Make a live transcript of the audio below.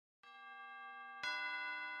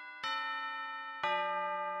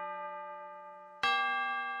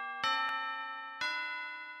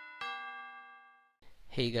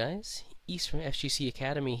Hey guys, East from FGC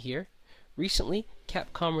Academy here. Recently,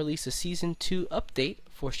 Capcom released a Season 2 update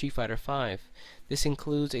for Street Fighter V. This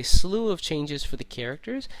includes a slew of changes for the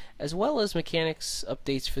characters, as well as mechanics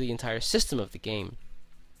updates for the entire system of the game.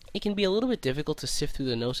 It can be a little bit difficult to sift through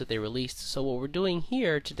the notes that they released, so what we're doing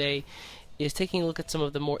here today is taking a look at some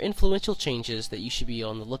of the more influential changes that you should be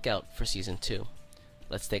on the lookout for Season 2.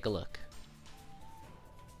 Let's take a look.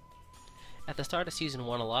 At the start of Season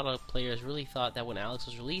 1, a lot of players really thought that when Alex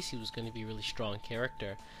was released, he was going to be a really strong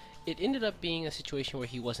character. It ended up being a situation where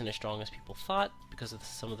he wasn't as strong as people thought because of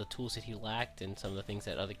some of the tools that he lacked and some of the things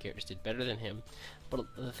that other characters did better than him. But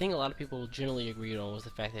the thing a lot of people generally agreed on was the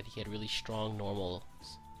fact that he had really strong normals,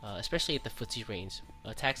 especially at the footsie range.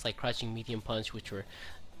 Attacks like Crouching Medium Punch, which were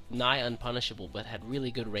nigh unpunishable but had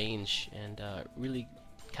really good range and really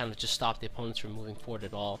kind of just stopped the opponents from moving forward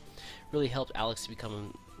at all, really helped Alex to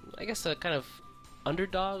become, I guess, a kind of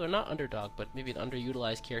underdog, or not underdog, but maybe an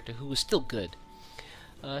underutilized character who was still good.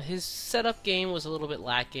 His setup game was a little bit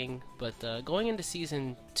lacking, but going into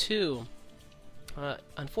Season 2,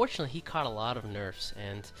 unfortunately he caught a lot of nerfs,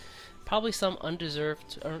 and probably some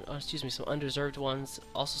undeserved, some undeserved ones,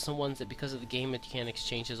 also some ones that because of the game mechanics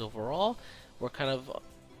changes overall were kind of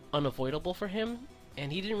unavoidable for him,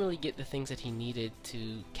 and he didn't really get the things that he needed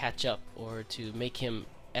to catch up or to make him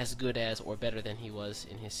as good as or better than he was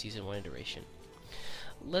in his Season 1 iteration.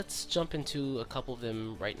 Let's jump into a couple of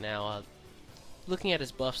them right now. Looking at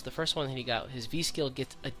his buffs, the first one that he got, his V skill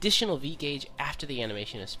gets additional V gauge after the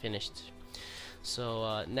animation is finished.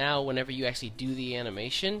 So now whenever you actually do the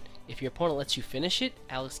animation, if your opponent lets you finish it,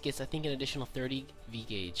 Alex gets, I think, an additional 30 V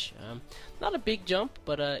gauge. Not a big jump,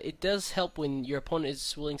 but it does help when your opponent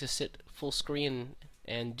is willing to sit full screen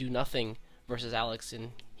and do nothing versus Alex,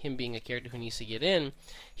 and him being a character who needs to get in,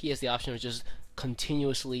 he has the option of just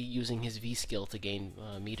continuously using his V skill to gain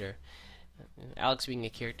meter. Alex being a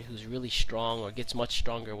character who's really strong, or gets much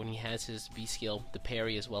stronger when he has his V skill, the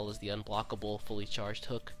parry as well as the unblockable fully charged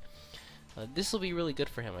hook. This will be really good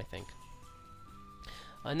for him, I think.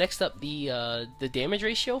 Next up, the damage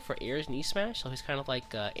ratio for Air's knee smash, so his kind of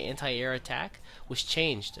like anti-air attack, was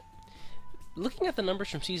changed. Looking at the numbers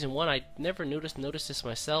from Season 1, I never noticed this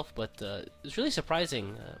myself, but it was really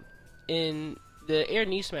surprising. In the air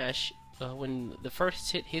knee smash, when the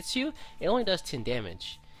first hit hits you, it only does 10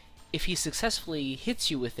 damage. If he successfully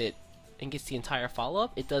hits you with it and gets the entire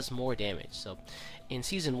follow-up, it does more damage. So in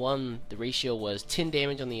Season 1, the ratio was 10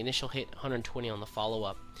 damage on the initial hit, 120 on the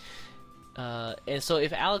follow-up. And so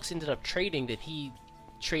if Alex ended up trading, then he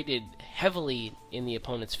traded heavily in the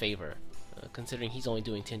opponent's favor. Considering he's only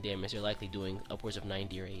doing 10 damage, they're likely doing upwards of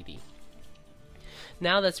 90 or 80.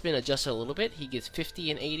 Now that's been adjusted a little bit. He gets 50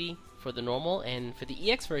 and 80 for the normal, and for the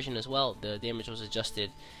EX version as well, the damage was adjusted.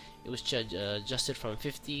 It was adjusted from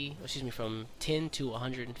 10 to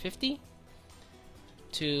 150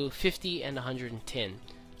 to 50 and 110.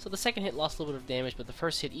 So the second hit lost a little bit of damage, but the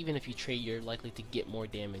first hit, even if you trade, you're likely to get more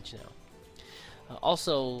damage now.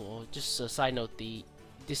 Also, just a side note, the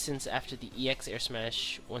distance after the EX air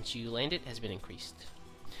smash once you land it has been increased.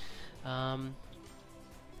 And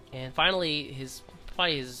finally,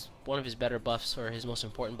 one of his better buffs, or his most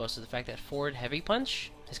important buffs, is the fact that forward heavy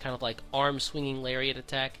punch, his kind of like arm swinging lariat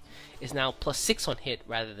attack, is now +6 on hit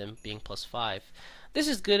rather than being +5. This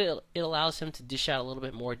is good. It allows him to dish out a little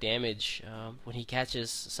bit more damage when he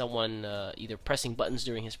catches someone either pressing buttons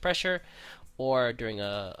during his pressure or during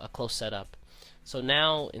a close setup. So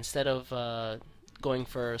now, instead of going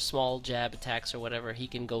for small jab attacks or whatever, he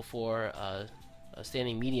can go for a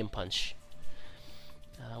standing medium punch,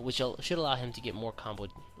 which should allow him to get more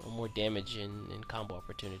damage in combo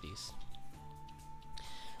opportunities.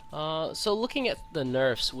 So looking at the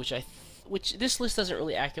nerfs, which this list doesn't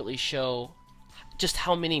really accurately show just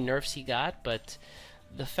how many nerfs he got, but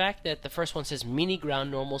the fact that the first one says mini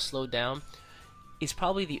ground normal slowed down is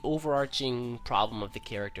probably the overarching problem of the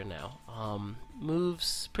character now.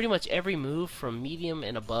 Moves, pretty much every move from medium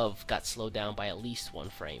and above got slowed down by at least 1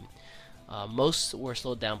 frame. Most were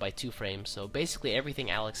slowed down by 2 frames, so basically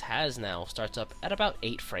everything Alex has now starts up at about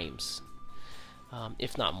 8 frames,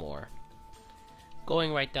 if not more.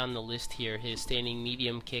 Going right down the list here, his standing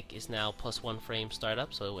medium kick is now +1 frame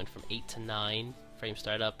startup, so it went from 8 to 9 frame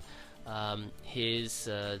startup. His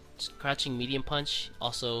crouching medium punch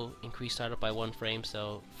also increased startup by 1 frame,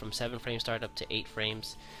 so from 7 frame startup to 8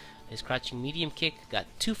 frames. His crouching medium kick got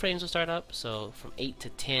 2 frames of startup, so from 8 to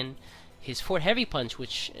 10. His forward heavy punch,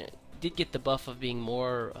 which did get the buff of being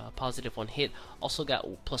more positive on hit, also got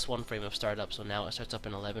 +1 frame of startup, so now it starts up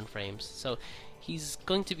in 11 frames. So he's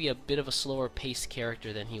going to be a bit of a slower paced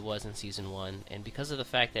character than he was in Season 1, and because of the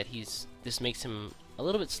fact that this makes him a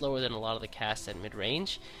little bit slower than a lot of the casts at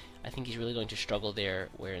mid-range. I think he's really going to struggle there,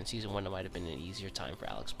 where in Season 1 it might have been an easier time for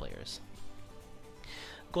Alex players.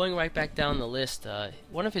 Going right back down the list,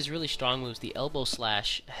 one of his really strong moves, the elbow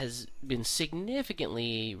slash, has been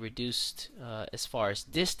significantly reduced as far as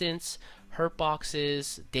distance, hurt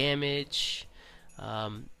boxes, damage,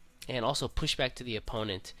 and also pushback to the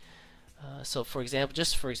opponent. So for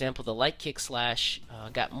example, the light kick slash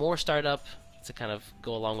got more startup to kind of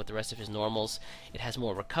go along with the rest of his normals. It has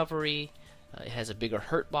more recovery. It has a bigger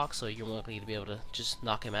hurt box, so you're more likely to be able to just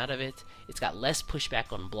knock him out of it. It's got less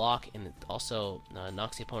pushback on block, and it also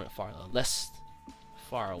knocks the opponent less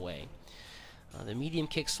far away. The medium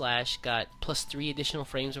kick slash got +3 additional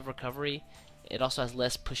frames of recovery. It also has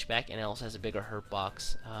less pushback, and it also has a bigger hurt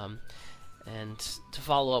box. And to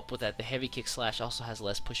follow up with that, the heavy kick slash also has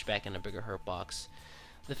less pushback and a bigger hurt box.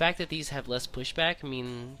 The fact that these have less pushback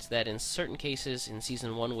means that in certain cases in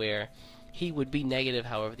Season 1 where he would be negative,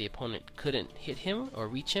 however the opponent couldn't hit him or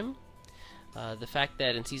reach him, the fact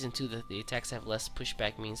that in Season 2 the attacks have less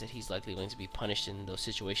pushback means that he's likely going to be punished in those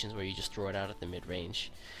situations where you just throw it out at the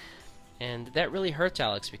mid-range. And that really hurts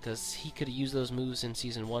Alex, because he could use those moves in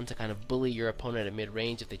Season 1 to kind of bully your opponent at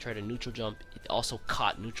mid-range. If they try to neutral jump, it also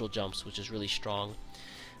caught neutral jumps, which is really strong.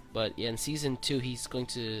 But yeah, in Season 2, he's going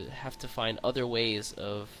to have to find other ways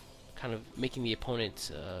of kind of making the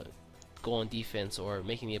opponent go on defense, or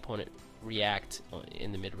making the opponent react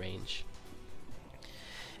in the mid-range.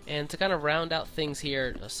 And to kind of round out things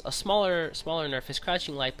here, a smaller nerf, his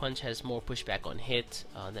crouching light punch has more pushback on hit.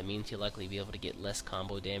 That means you'll likely be able to get less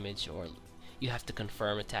combo damage, or you have to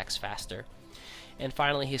confirm attacks faster. And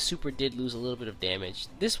finally, his super did lose a little bit of damage.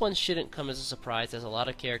 This one shouldn't come as a surprise, as a lot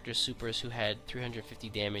of characters' supers who had 350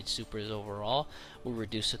 damage supers overall were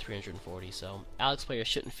reduced to 340, so Alex players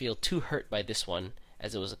shouldn't feel too hurt by this one,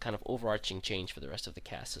 as it was a kind of overarching change for the rest of the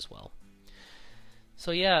cast as well.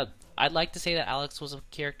 So yeah, I'd like to say that Alex was a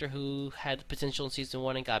character who had potential in Season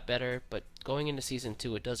 1 and got better, but going into Season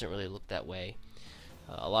 2 it doesn't really look that way.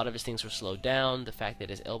 A lot of his things were slowed down. The fact that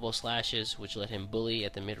his elbow slashes, which let him bully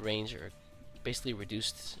at the mid-range, are basically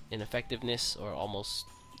reduced in effectiveness, or almost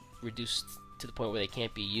reduced to the point where they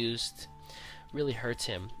can't be used, really hurts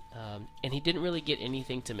him. And he didn't really get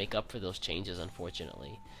anything to make up for those changes,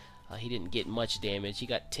 unfortunately. He didn't get much damage. He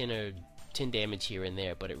got 10 damage here and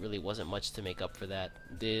there, but it really wasn't much to make up for that.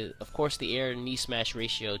 Of course, the air knee smash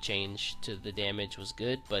ratio change to the damage was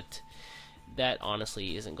good, but that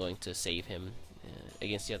honestly isn't going to save him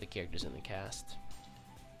against the other characters in the cast.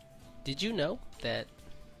 Did you know that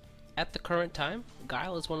at the current time,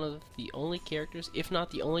 Guile is one of the only characters, if not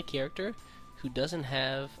the only character, who doesn't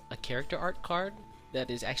have a character art card that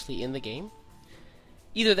is actually in the game?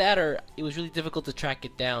 Either that, or it was really difficult to track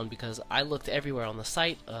it down, because I looked everywhere on the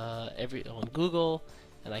site, on Google,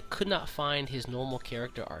 and I could not find his normal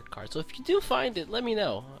character art card. So if you do find it, let me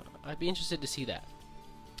know. I'd be interested to see that.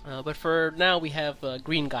 But for now, we have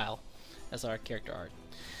Green Guile as our character art.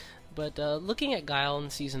 But looking at Guile in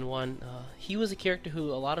Season 1, he was a character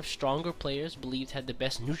who a lot of stronger players believed had the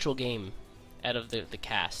best neutral game out of the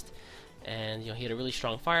cast. And he had a really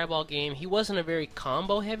strong fireball game. He wasn't a very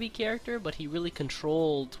combo heavy character, but he really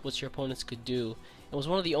controlled what your opponents could do, and was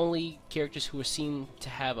one of the only characters who were seen to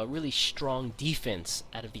have a really strong defense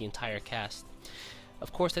out of the entire cast.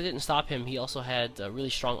 Of course, that didn't stop him. He also had a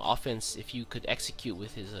really strong offense if you could execute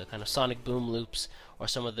with his kind of sonic boom loops, or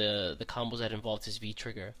some of the combos that involved his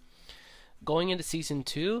V-trigger. Going into Season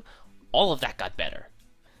 2, all of that got better.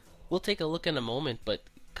 We'll take a look in a moment, but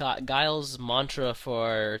Guile's mantra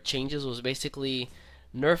for changes was basically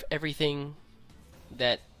nerf everything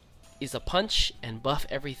that is a punch and buff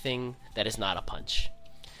everything that is not a punch.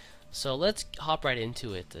 So let's hop right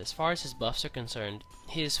into it. As far as his buffs are concerned,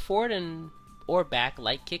 his forward or back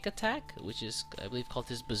light kick attack, which is I believe called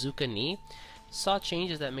his bazooka knee, saw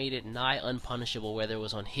changes that made it nigh unpunishable whether it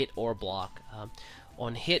was on hit or block.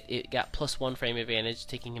 On hit, it got +1 frame advantage,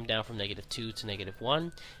 taking him down from -2 to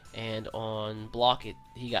 -1, and on block,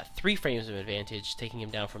 he got 3 frames of advantage, taking him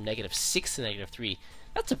down from -6 to -3.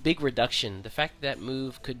 That's a big reduction. The fact that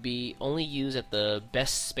move could be only used at the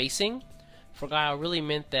best spacing for Guile really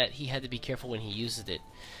meant that he had to be careful when he uses it.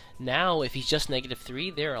 Now, if he's just -3,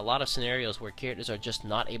 there are a lot of scenarios where characters are just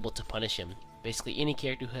not able to punish him. Basically, any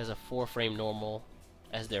character who has a 4-frame normal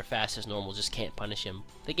as their fastest normal just can't punish him.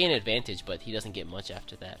 They gain advantage, but he doesn't get much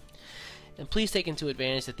after that. And please take into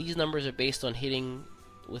advantage that these numbers are based on hitting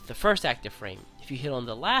with the first active frame. If you hit on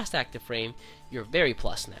the last active frame, you're very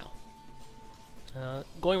plus now.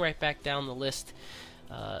 Going right back down the list,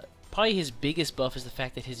 probably his biggest buff is the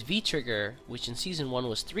fact that his V-trigger, which in Season 1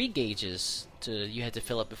 was 3 gauges you had to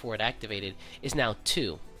fill up before it activated, is now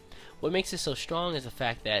 2. What makes it so strong is the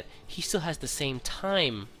fact that he still has the same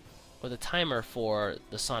time, or the timer for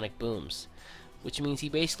the sonic booms, which means he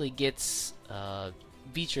basically gets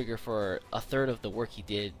V-trigger for a third of the work he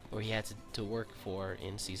did, or he had to work for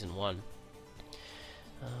in Season 1.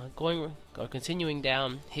 Continuing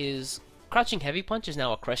down, his crouching heavy punch is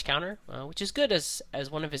now a crush counter, which is good as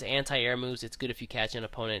one of his anti-air moves. It's good if you catch an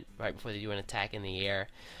opponent right before they do an attack in the air.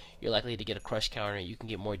 You're likely to get a crush counter. You can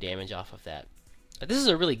get more damage off of that. This is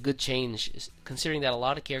a really good change, considering that a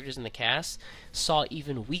lot of characters in the cast saw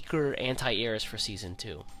even weaker anti-airs for Season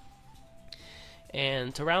 2.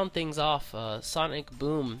 And to round things off, Sonic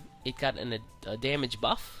Boom, it got a damage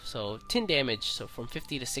buff, so 10 damage, so from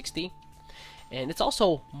 50 to 60. And it's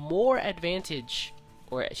also more advantage,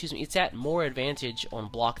 or excuse me, it's at more advantage on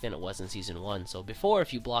block than it was in Season 1. So before,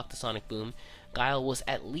 if you blocked the Sonic Boom, Guile was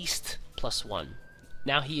at least +1.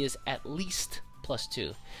 Now he is at least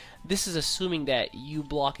 +2. This is assuming that you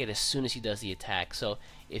block it as soon as he does the attack. So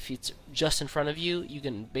if it's just in front of you, you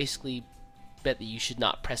can basically bet that you should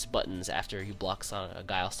not press buttons after you block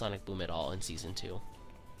Guile's Sonic Boom at all in Season 2.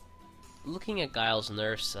 Looking at Guile's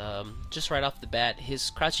nerfs, just right off the bat,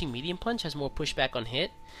 his crouching medium punch has more pushback on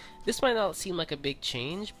hit. This might not seem like a big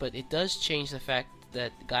change, but it does change the fact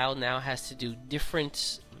that Guile now has to do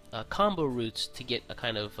different combo routes to get a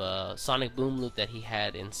kind of Sonic Boom loop that he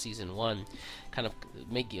had in Season 1, kind of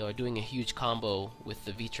doing a huge combo with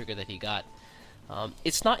the V-trigger that he got.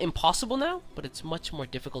 It's not impossible now, but it's much more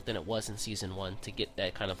difficult than it was in Season 1 to get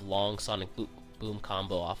that kind of long Sonic Boom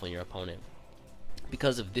combo off on your opponent,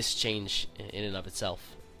 because of this change in and of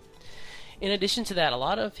itself. In addition to that, a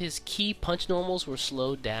lot of his key punch normals were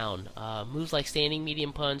slowed down. Moves like standing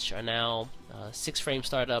medium punch are now 6 frame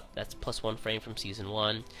startup, that's +1 frame from Season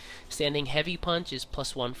 1. Standing heavy punch is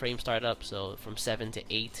 +1 frame startup, so from 7 to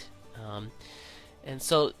 8. And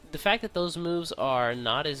so the fact that those moves are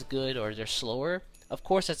not as good, or they're slower, of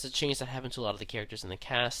course that's a change that happened to a lot of the characters in the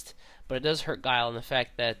cast, but it does hurt Guile in the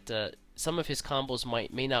fact that some of his combos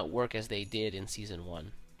may not work as they did in Season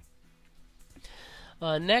 1.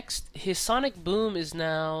 Next, his Sonic Boom is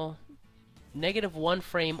now -1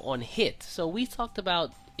 frame on hit. So we talked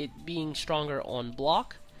about it being stronger on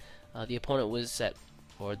block. The opponent was at,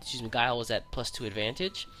 or excuse me, Guile was at +2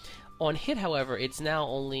 advantage. On hit, however, it's now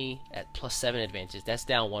only at +7 advantage. That's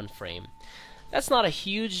down 1 frame. That's not a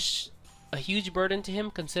huge burden to him,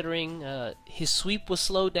 considering his sweep was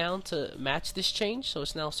slowed down to match this change. So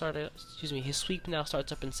it's now his sweep now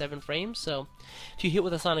starts up in 7 frames. So if you hit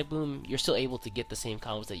with a Sonic Boom, you're still able to get the same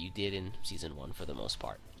combos that you did in Season 1 for the most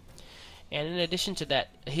part. And in addition to that,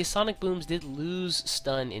 his Sonic Booms did lose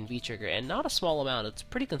stun in V-trigger, and not a small amount. It's a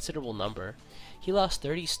pretty considerable number. He lost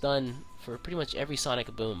 30 stun for pretty much every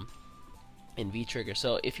Sonic Boom in V-trigger.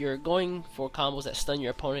 So if you're going for combos that stun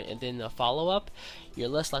your opponent and then a follow-up, you're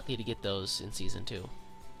less likely to get those in Season 2.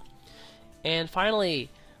 And finally,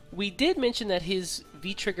 we did mention that his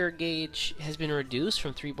V-trigger gauge has been reduced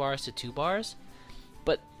from 3 bars to 2 bars,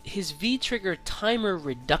 but his V-trigger timer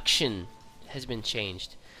reduction has been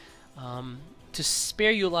changed. To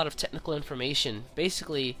spare you a lot of technical information,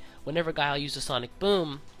 basically, whenever Guile uses Sonic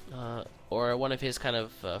Boom, or one of his kind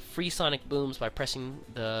of free Sonic Booms by pressing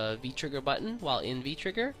the V-trigger button while in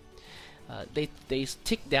V-trigger, they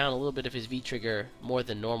tick down a little bit of his V-trigger more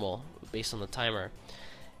than normal based on the timer.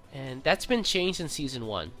 And that's been changed in Season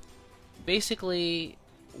 1. Basically,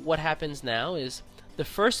 what happens now is the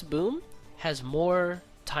first boom has more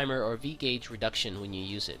timer or V-gauge reduction when you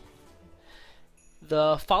use it.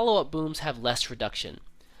 The follow-up booms have less reduction.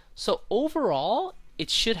 So overall,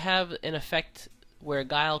 it should have an effect where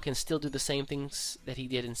Guile can still do the same things that he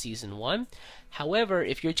did in Season 1. However,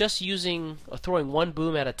 if you're just using or throwing one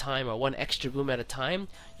boom at a time, or one extra boom at a time,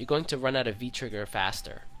 you're going to run out of V-trigger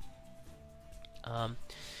faster.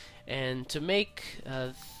 And to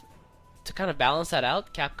kind of balance that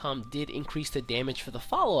out, Capcom did increase the damage for the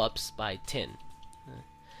follow-ups by 10.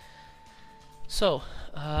 So,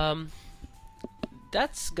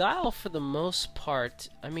 that's Guile for the most part.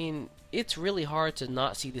 I mean, it's really hard to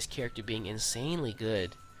not see this character being insanely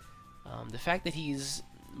good. The fact that he's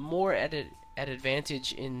more at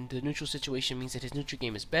advantage in the neutral situation means that his neutral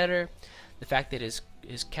game is better. The fact that his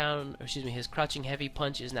crouching heavy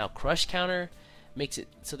punch is now crush counter makes it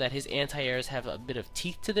so that his anti-airs have a bit of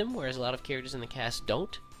teeth to them, whereas a lot of characters in the cast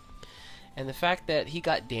don't. And the fact that he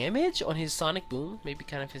got damage on his Sonic Boom, maybe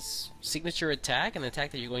kind of his signature attack, and the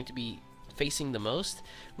attack that you're going to be facing the most,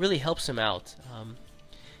 really helps him out.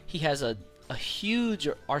 He has a huge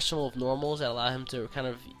arsenal of normals that allow him to kind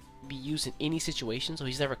of be used in any situation, so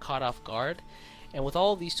he's never caught off guard. And with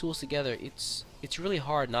all of these tools together, it's really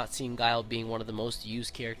hard not seeing Guile being one of the most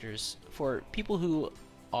used characters for people who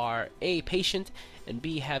are A, patient, and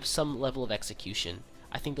B, have some level of execution.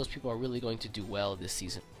 I think those people are really going to do well this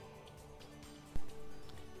season.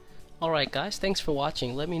 Alright guys, thanks for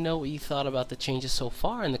watching. Let me know what you thought about the changes so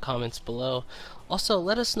far in the comments below. Also,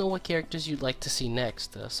 let us know what characters you'd like to see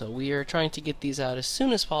next. So we are trying to get these out as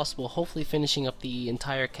soon as possible, hopefully finishing up the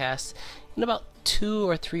entire cast in about 2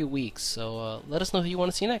 or 3 weeks. So let us know who you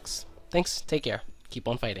want to see next. Thanks, take care, keep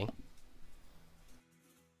on fighting.